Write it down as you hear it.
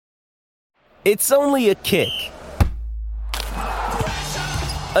It's only a kick,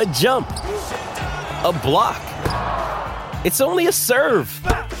 a jump, a block. It's only a serve.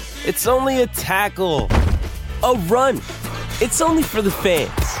 It's only a tackle, a run. It's only for the fans.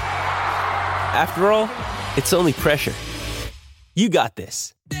 After all, it's only pressure. You got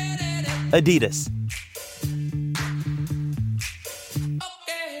this. Adidas.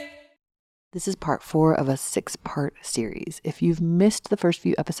 This is part 4 of a 6-part series. If you've missed the first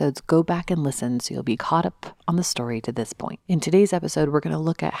few episodes, go back and listen so you'll be caught up on the story to this point. In today's episode, we're going to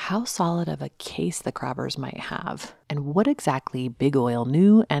look at how solid of a case the Crabbers might have and what exactly Big Oil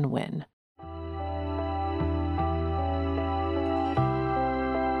knew and when.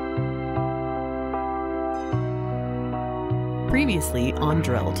 Previously on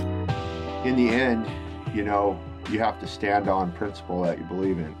Drilled. In the end, you have to stand on principle that you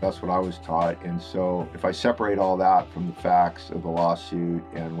believe in. That's what I was taught. And so if I separate all that from the facts of the lawsuit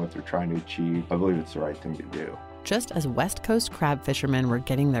and what they're trying to achieve, I believe it's the right thing to do. Just as West Coast crab fishermen were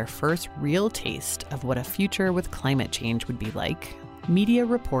getting their first real taste of what a future with climate change would be like, media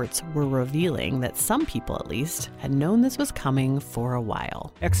reports were revealing that some people, at least, had known this was coming for a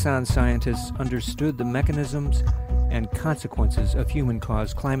while. Exxon scientists understood the mechanisms and consequences of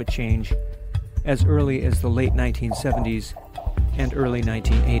human-caused climate change as early as the late 1970s and early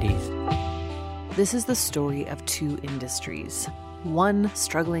 1980s. This is the story of two industries, one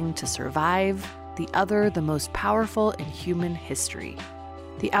struggling to survive, the other the most powerful in human history.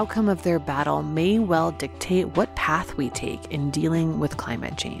 The outcome of their battle may well dictate what path we take in dealing with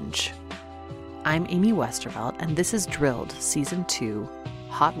climate change. I'm Amy Westervelt, and this is Drilled, Season 2,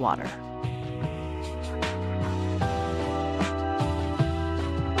 Hot Water.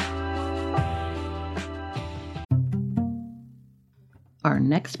 Our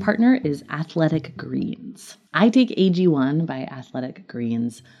next partner is Athletic Greens. I take AG1 by Athletic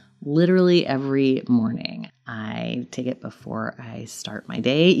Greens literally every morning. I take it before I start my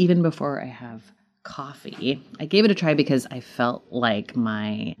day, even before I have coffee. I gave it a try because I felt like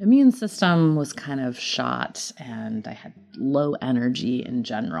my immune system was kind of shot and I had low energy in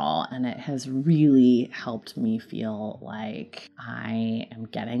general, and it has really helped me feel like I am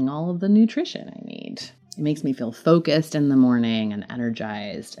getting all of the nutrition I need. It makes me feel focused in the morning and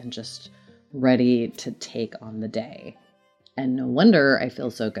energized and just ready to take on the day. And no wonder I feel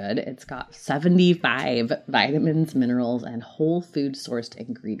so good. It's got 75 vitamins, minerals, and whole food sourced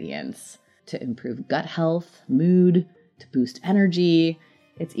ingredients to improve gut health, mood, to boost energy.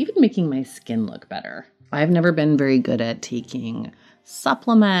 It's even making my skin look better. I've never been very good at taking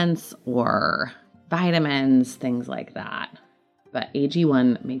supplements or vitamins, things like that. But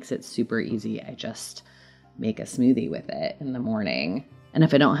AG1 makes it super easy. I just make a smoothie with it in the morning. And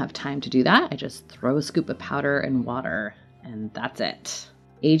if I don't have time to do that, I just throw a scoop of powder and water, and that's it.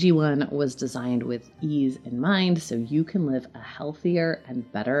 AG1 was designed with ease in mind so you can live a healthier and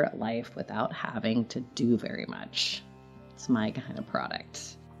better life without having to do very much. It's my kind of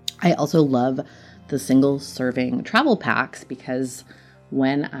product. I also love the single serving travel packs because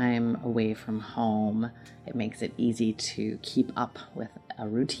when I'm away from home, it makes it easy to keep up with a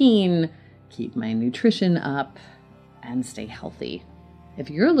routine, keep my nutrition up, and stay healthy. If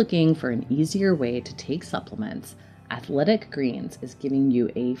you're looking for an easier way to take supplements, Athletic Greens is giving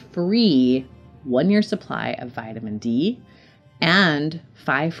you a free 1-year supply of vitamin D and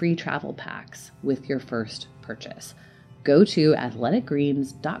 5 free travel packs with your first purchase. Go to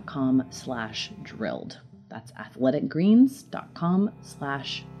athleticgreens.com/drilled. That's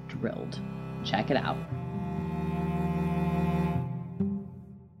athleticgreens.com/drilled. Check it out.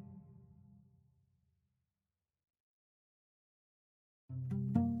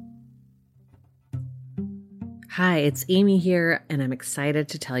 Hi, it's Amy here, and I'm excited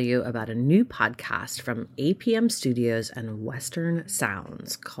to tell you about a new podcast from APM Studios and Western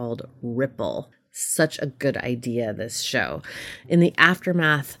Sounds called Ripple. Such a good idea, this show. In the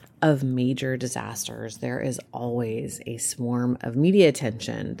aftermath of major disasters, there is always a swarm of media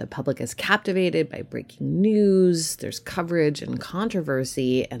attention. The public is captivated by breaking news, there's coverage and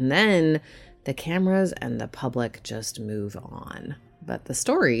controversy, and then the cameras and the public just move on. But the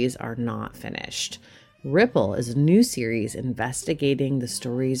stories are not finished. Ripple is a new series investigating the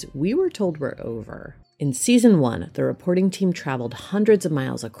stories we were told were over. In Season 1, the reporting team traveled hundreds of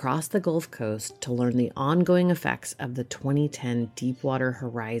miles across the Gulf Coast to learn the ongoing effects of the 2010 Deepwater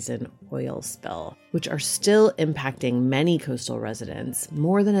Horizon oil spill, which are still impacting many coastal residents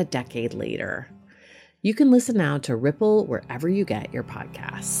more than a decade later. You can listen now to Ripple wherever you get your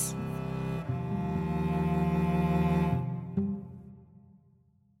podcasts.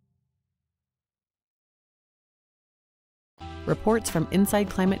 reports from Inside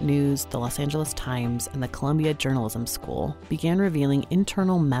Climate News, the Los Angeles Times, and the Columbia Journalism School began revealing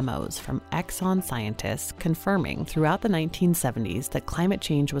internal memos from Exxon scientists confirming throughout the 1970s that climate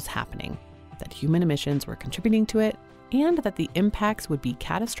change was happening, that human emissions were contributing to it, and that the impacts would be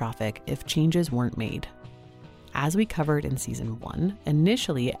catastrophic if changes weren't made. As we covered in Season 1,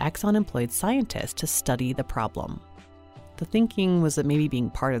 initially Exxon employed scientists to study the problem. The thinking was that maybe being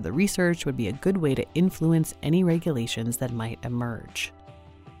part of the research would be a good way to influence any regulations that might emerge.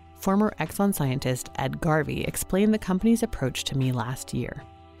 Former Exxon scientist Ed Garvey explained the company's approach to me last year.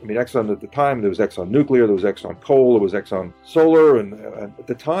 I mean, Exxon at the time, there was Exxon Nuclear, there was Exxon Coal, there was Exxon Solar, and at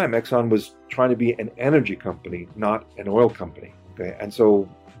the time, Exxon was trying to be an energy company, not an oil company. Okay, and so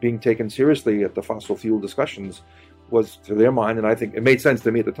being taken seriously at the fossil fuel discussions was, to their mind, and I think it made sense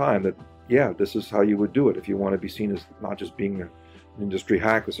to me at the time, that, yeah, this is how you would do it if you want to be seen as not just being an industry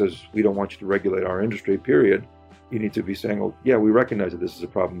hack that says, we don't want you to regulate our industry, period. You need to be saying, well, yeah, we recognize that this is a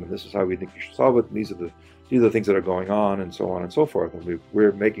problem, and this is how we think you should solve it, and these are the things that are going on, and so on and so forth, and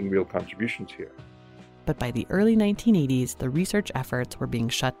we're making real contributions here. But by the early 1980s, the research efforts were being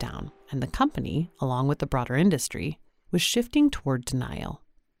shut down, and the company, along with the broader industry, was shifting toward denial.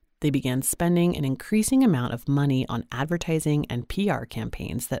 They began spending an increasing amount of money on advertising and PR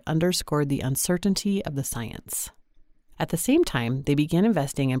campaigns that underscored the uncertainty of the science. At the same time, they began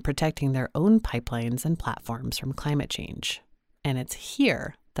investing in protecting their own pipelines and platforms from climate change. And it's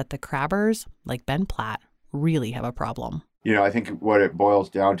here that the crabbers, like Ben Platt, really have a problem. You know, I think what it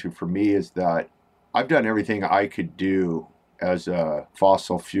boils down to for me is that I've done everything I could do as a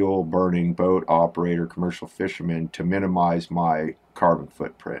fossil fuel burning boat operator, commercial fisherman, to minimize my carbon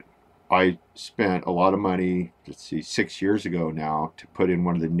footprint. I spent a lot of money, 6 years ago now, to put in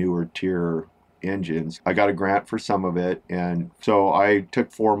one of the newer tier engines. I got a grant for some of it, and so I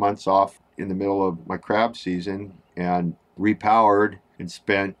took 4 months off in the middle of my crab season and repowered and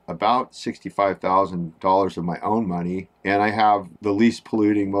spent about $65,000 of my own money, and I have the least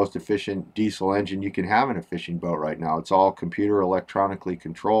polluting, most efficient diesel engine you can have in a fishing boat right now. It's all computer electronically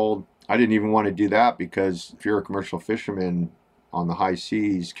controlled. I didn't even want to do that because if you're a commercial fisherman on the high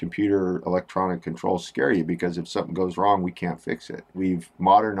seas, computer electronic controls scare you because if something goes wrong, we can't fix it. We've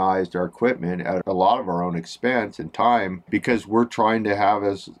modernized our equipment at a lot of our own expense and time because we're trying to have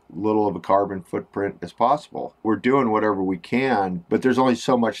as little of a carbon footprint as possible. We're doing whatever we can, but there's only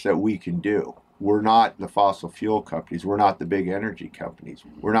so much that we can do. We're not the fossil fuel companies. We're not the big energy companies.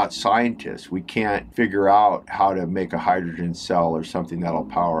 We're not scientists. We can't figure out how to make a hydrogen cell or something that'll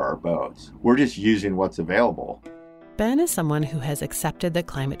power our boats. We're just using what's available. Ben is someone who has accepted that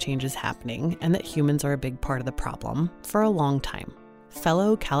climate change is happening and that humans are a big part of the problem for a long time.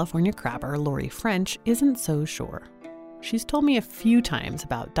 Fellow California crabber Lori French isn't so sure. She's told me a few times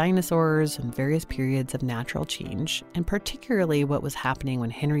about dinosaurs and various periods of natural change, and particularly what was happening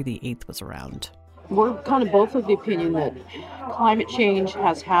when Henry VIII was around. We're kind of both of the opinion that climate change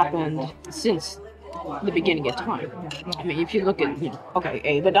has happened since the beginning of time. I mean, if you look at,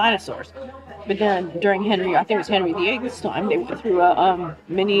 the dinosaurs. But then during I think it was Henry VIII's time, they went through a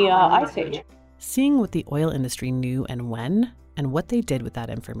mini ice age. Seeing what the oil industry knew and when, and what they did with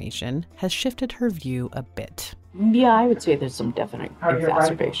that information, has shifted her view a bit. Yeah, I would say there's some definite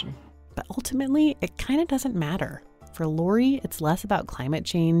exacerbation. But ultimately, it kind of doesn't matter. For Lori, it's less about climate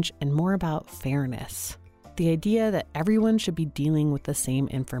change and more about fairness. The idea that everyone should be dealing with the same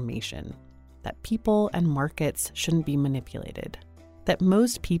information, that people and markets shouldn't be manipulated, that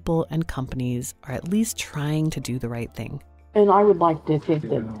most people and companies are at least trying to do the right thing. And I would like to think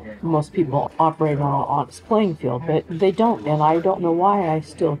that most people operate on an honest playing field, but they don't, and I don't know why I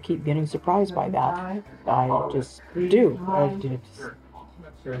still keep getting surprised by that. I just do.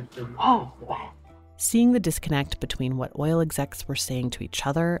 Seeing the disconnect between what oil execs were saying to each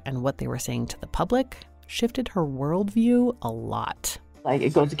other and what they were saying to the public shifted her worldview a lot. Like,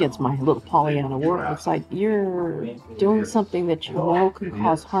 it goes against my little Pollyanna world. It's like, you're doing something that you know can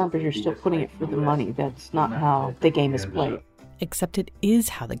cause harm, but you're still putting it for the money. That's not how the game is played. Except it is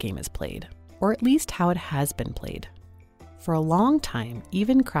how the game is played, or at least how it has been played. For a long time,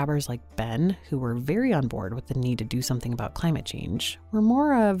 even crabbers like Ben, who were very on board with the need to do something about climate change, were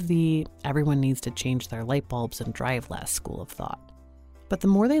more of the everyone needs to change their light bulbs and drive less school of thought. But the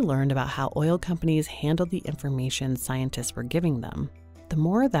more they learned about how oil companies handled the information scientists were giving them, the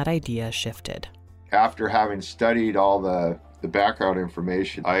more that idea shifted. After having studied all the background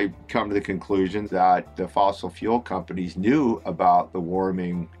information, I come to the conclusion that the fossil fuel companies knew about the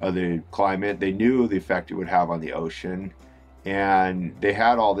warming of the climate. They knew the effect it would have on the ocean. And they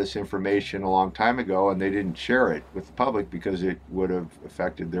had all this information a long time ago, and they didn't share it with the public because it would have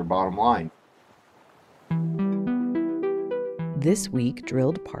affected their bottom line. This week,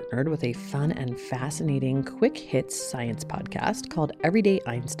 Drilled partnered with a fun and fascinating quick hits science podcast called Everyday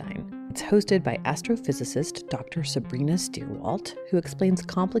Einstein. It's hosted by astrophysicist Dr. Sabrina Stierwalt, who explains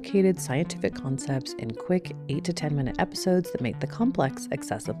complicated scientific concepts in quick 8 to 10 minute episodes that make the complex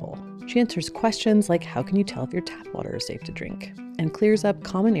accessible. She answers questions like how can you tell if your tap water is safe to drink, and clears up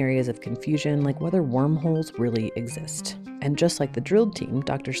common areas of confusion like whether wormholes really exist. And just like the Drilled team,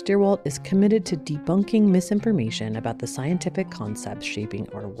 Dr. Stierwalt is committed to debunking misinformation about the scientific concepts shaping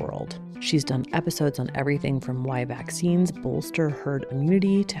our world. She's done episodes on everything from why vaccines bolster herd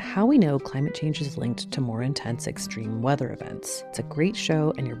immunity to how we know climate change is linked to more intense extreme weather events. It's a great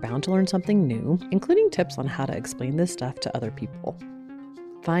show, and you're bound to learn something new, including tips on how to explain this stuff to other people.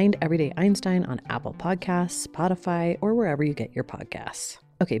 Find Everyday Einstein on Apple Podcasts, Spotify, or wherever you get your podcasts.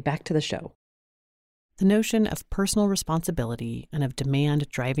 Okay, back to the show. The notion of personal responsibility and of demand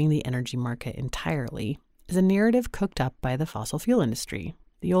driving the energy market entirely is a narrative cooked up by the fossil fuel industry.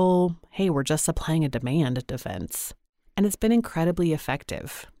 The old, hey, we're just supplying a demand defense. And it's been incredibly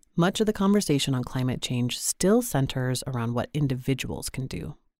effective. Much of the conversation on climate change still centers around what individuals can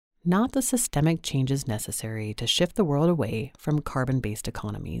do, not the systemic changes necessary to shift the world away from carbon-based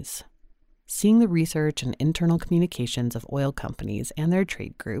economies. Seeing the research and internal communications of oil companies and their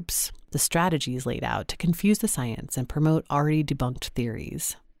trade groups, the strategies laid out to confuse the science and promote already debunked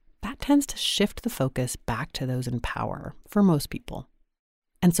theories, that tends to shift the focus back to those in power for most people.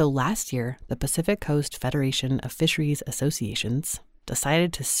 And so last year, the Pacific Coast Federation of Fisheries Associations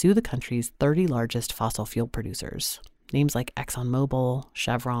decided to sue the country's 30 largest fossil fuel producers, names like ExxonMobil,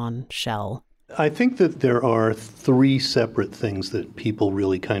 Chevron, Shell. I think that there are 3 separate things that people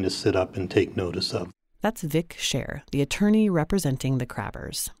really kind of sit up and take notice of. That's Vic Scher, the attorney representing the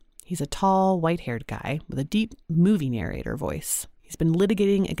Crabbers. He's a tall, white-haired guy with a deep movie narrator voice. He's been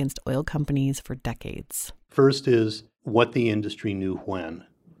litigating against oil companies for decades. First is what the industry knew when,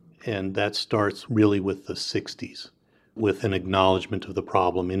 and that starts really with the 60s, with an acknowledgement of the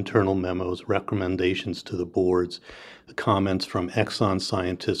problem, internal memos, recommendations to the boards, the comments from Exxon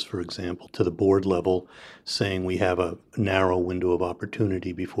scientists, for example, to the board level, saying we have a narrow window of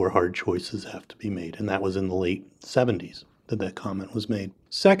opportunity before hard choices have to be made. And that was in the late 70s that comment was made.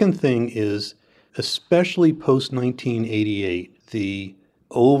 Second thing is, especially post-1988, the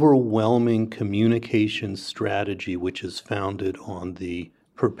overwhelming communication strategy which is founded on the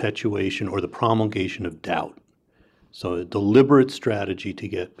perpetuation or the promulgation of doubt. So a deliberate strategy to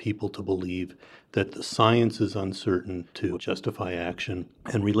get people to believe that the science is uncertain to justify action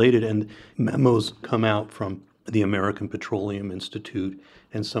and related. And memos come out from the American Petroleum Institute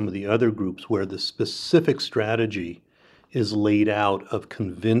and some of the other groups where the specific strategy is laid out of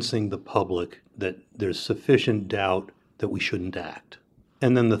convincing the public that there's sufficient doubt that we shouldn't act.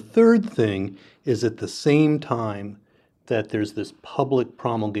 And then the third thing is at the same time that there's this public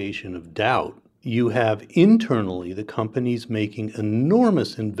promulgation of doubt, you have internally the companies making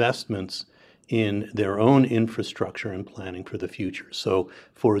enormous investments in their own infrastructure and planning for the future. So,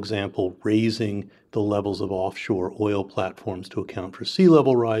 for example, raising the levels of offshore oil platforms to account for sea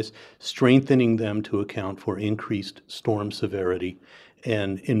level rise, strengthening them to account for increased storm severity,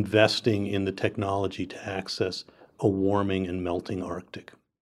 and investing in the technology to access a warming and melting Arctic.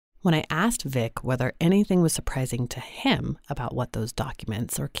 When I asked Vic whether anything was surprising to him about what those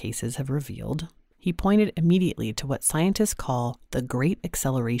documents or cases have revealed, he pointed immediately to what scientists call the Great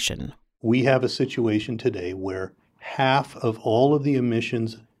Acceleration. We have a situation today where half of all of the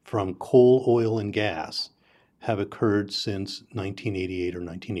emissions from coal, oil, and gas have occurred since 1988 or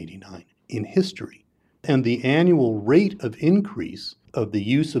 1989 in history. And the annual rate of increase of the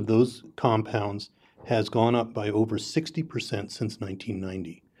use of those compounds has gone up by over 60% since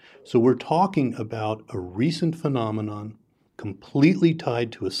 1990. So we're talking about a recent phenomenon completely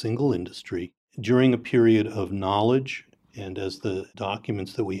tied to a single industry during a period of knowledge and, as the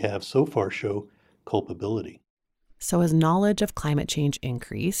documents that we have so far show, culpability. So as knowledge of climate change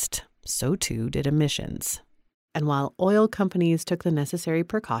increased, so too did emissions. And while oil companies took the necessary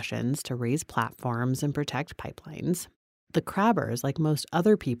precautions to raise platforms and protect pipelines, the Crabbers, like most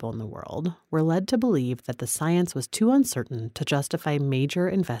other people in the world, were led to believe that the science was too uncertain to justify major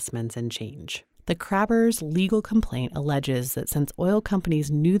investments and change. The Crabbers' legal complaint alleges that since oil companies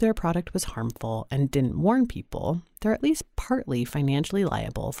knew their product was harmful and didn't warn people, they're at least partly financially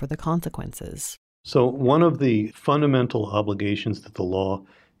liable for the consequences. So one of the fundamental obligations that the law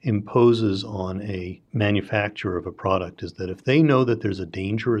imposes on a manufacturer of a product is that if they know that there's a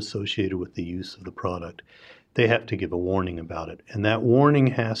danger associated with the use of the product, they have to give a warning about it. And that warning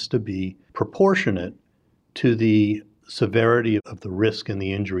has to be proportionate to the severity of the risk and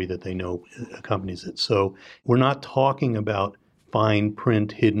the injury that they know accompanies it. So we're not talking about fine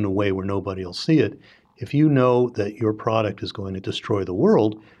print hidden away where nobody will see it. If you know that your product is going to destroy the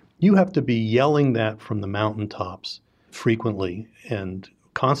world, you have to be yelling that from the mountaintops frequently and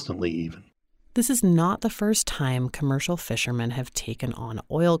constantly even. This is not the first time commercial fishermen have taken on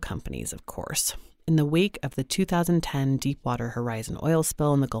oil companies, of course. In the wake of the 2010 Deepwater Horizon oil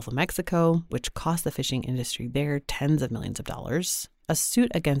spill in the Gulf of Mexico, which cost the fishing industry there tens of millions of dollars, a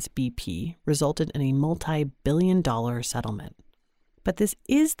suit against BP resulted in a multi-billion-dollar settlement. But this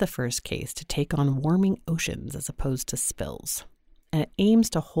is the first case to take on warming oceans as opposed to spills. And it aims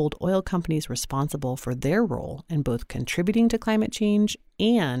to hold oil companies responsible for their role in both contributing to climate change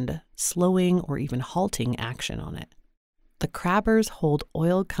and slowing or even halting action on it. The Crabbers hold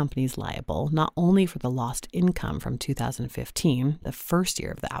oil companies liable not only for the lost income from 2015, the first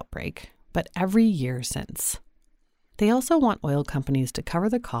year of the outbreak, but every year since. They also want oil companies to cover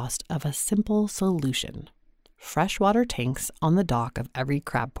the cost of a simple solution: freshwater tanks on the dock of every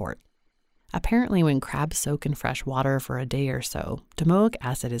crab port. Apparently, when crabs soak in fresh water for a day or so, domoic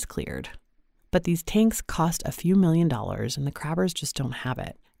acid is cleared. But these tanks cost a few $1 million, and the Crabbers just don't have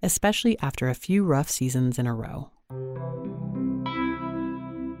it, especially after a few rough seasons in a row.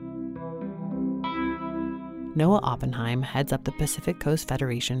 Noah Oppenheim heads up the Pacific Coast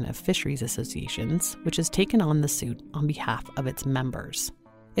Federation of Fisheries Associations, which has taken on the suit on behalf of its members.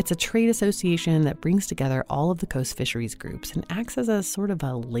 It's a trade association that brings together all of the coast fisheries groups and acts as a sort of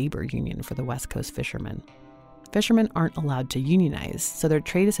a labor union for the West Coast fishermen. Fishermen aren't allowed to unionize, so their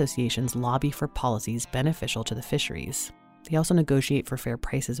trade associations lobby for policies beneficial to the fisheries. They also negotiate for fair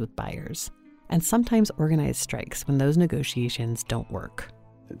prices with buyers, and sometimes organize strikes when those negotiations don't work.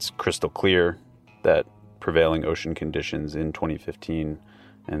 It's crystal clear that prevailing ocean conditions in 2015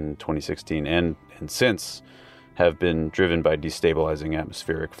 and 2016 and since have been driven by destabilizing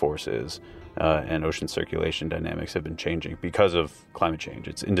atmospheric forces, and ocean circulation dynamics have been changing because of climate change.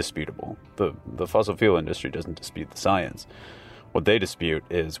 It's indisputable. The fossil fuel industry doesn't dispute the science. What they dispute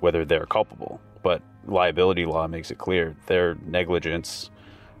is whether they're culpable. But liability law makes it clear their negligence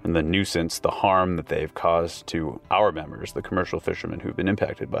and the nuisance, the harm that they've caused to our members, the commercial fishermen who've been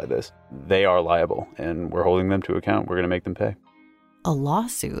impacted by this, they are liable, and we're holding them to account. We're going to make them pay. A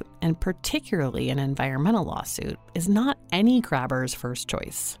lawsuit, and particularly an environmental lawsuit, is not any crabber's first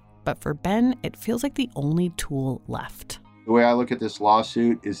choice. But for Ben, it feels like the only tool left. The way I look at this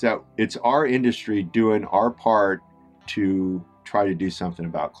lawsuit is that it's our industry doing our part to try to do something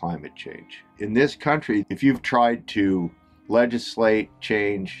about climate change. In this country, if you've tried to legislate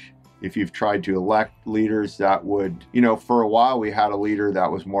change, if you've tried to elect leaders that would, for a while we had a leader that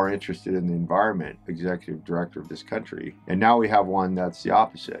was more interested in the environment, executive director of this country, and now we have one that's the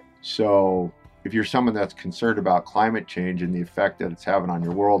opposite. So if you're someone that's concerned about climate change and the effect that it's having on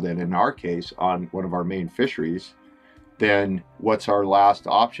your world, and in our case, on one of our main fisheries, then what's our last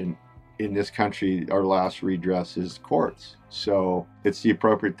option? In this country, our last redress is courts. So it's the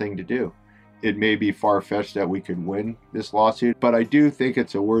appropriate thing to do. It may be far-fetched that we could win this lawsuit, but I do think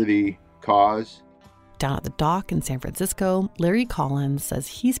it's a worthy cause. Down at the dock in San Francisco, Larry Collins says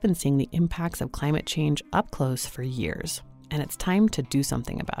he's been seeing the impacts of climate change up close for years, and it's time to do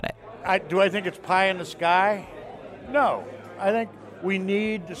something about it. Do I think it's pie in the sky? No. I think we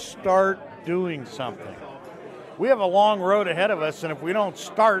need to start doing something. We have a long road ahead of us, and if we don't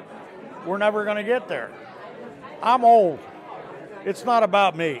start, we're never going to get there. I'm old. It's not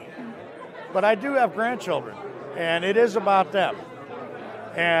about me. But I do have grandchildren, and it is about them.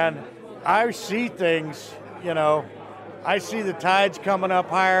 And I see things, I see the tides coming up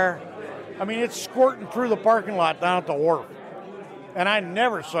higher. I mean, it's squirting through the parking lot down at the wharf. And I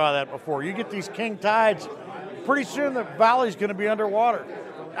never saw that before. You get these king tides, pretty soon the valley's going to be underwater.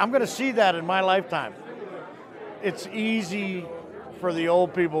 I'm going to see that in my lifetime. It's easy for the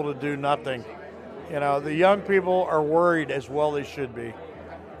old people to do nothing. The young people are worried, as well they should be.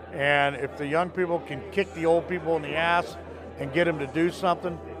 And if the young people can kick the old people in the ass and get them to do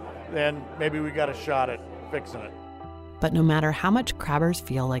something, then maybe we got a shot at fixing it. But no matter how much crabbers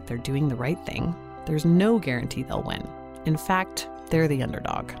feel like they're doing the right thing, there's no guarantee they'll win. In fact, they're the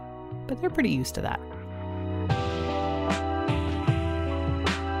underdog. But they're pretty used to that.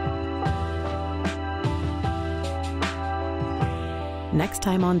 Next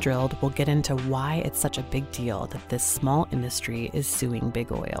time on Drilled, we'll get into why it's such a big deal that this small industry is suing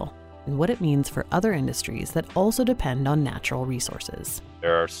big oil, and what it means for other industries that also depend on natural resources.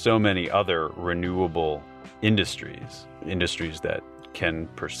 There are so many other renewable industries that can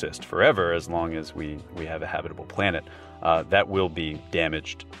persist forever as long as we have a habitable planet, that will be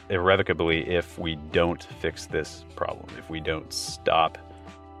damaged irrevocably if we don't fix this problem, if we don't stop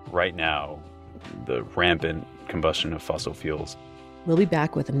right now the rampant combustion of fossil fuels. We'll be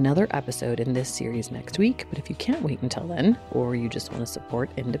back with another episode in this series next week, but if you can't wait until then, or you just want to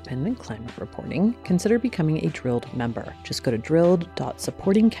support independent climate reporting, consider becoming a Drilled member. Just go to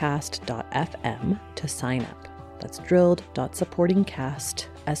drilled.supportingcast.fm to sign up. That's drilled.supportingcast,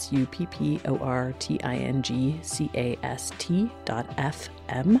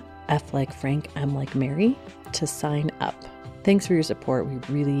 supportingcast.fm, F like Frank, M like Mary, to sign up. Thanks for your support. We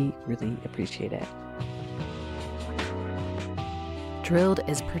really, really appreciate it. Drilled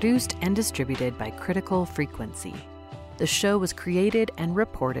is produced and distributed by Critical Frequency. The show was created and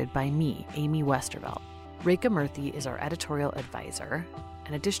reported by me, Amy Westervelt. Rekha Murthy is our editorial advisor,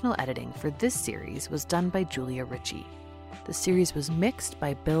 and additional editing for this series was done by Julia Ritchie. The series was mixed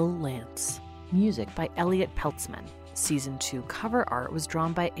by Bill Lance. Music by Elliot Peltzman. Season 2 cover art was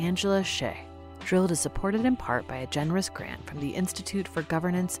drawn by Angela Shea. Drilled is supported in part by a generous grant from the Institute for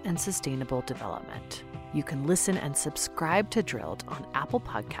Governance and Sustainable Development. You can listen and subscribe to Drilled on Apple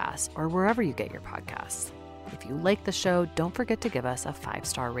Podcasts or wherever you get your podcasts. If you like the show, don't forget to give us a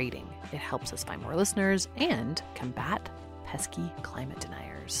 5-star rating. It helps us find more listeners and combat pesky climate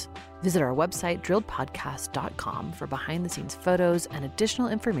deniers. Visit our website, drilledpodcast.com, for behind-the-scenes photos and additional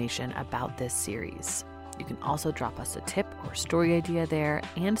information about this series. You can also drop us a tip or story idea there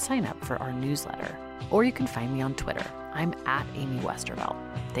and sign up for our newsletter. Or you can find me on Twitter. I'm at Amy Westervelt.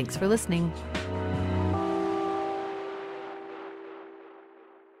 Thanks for listening.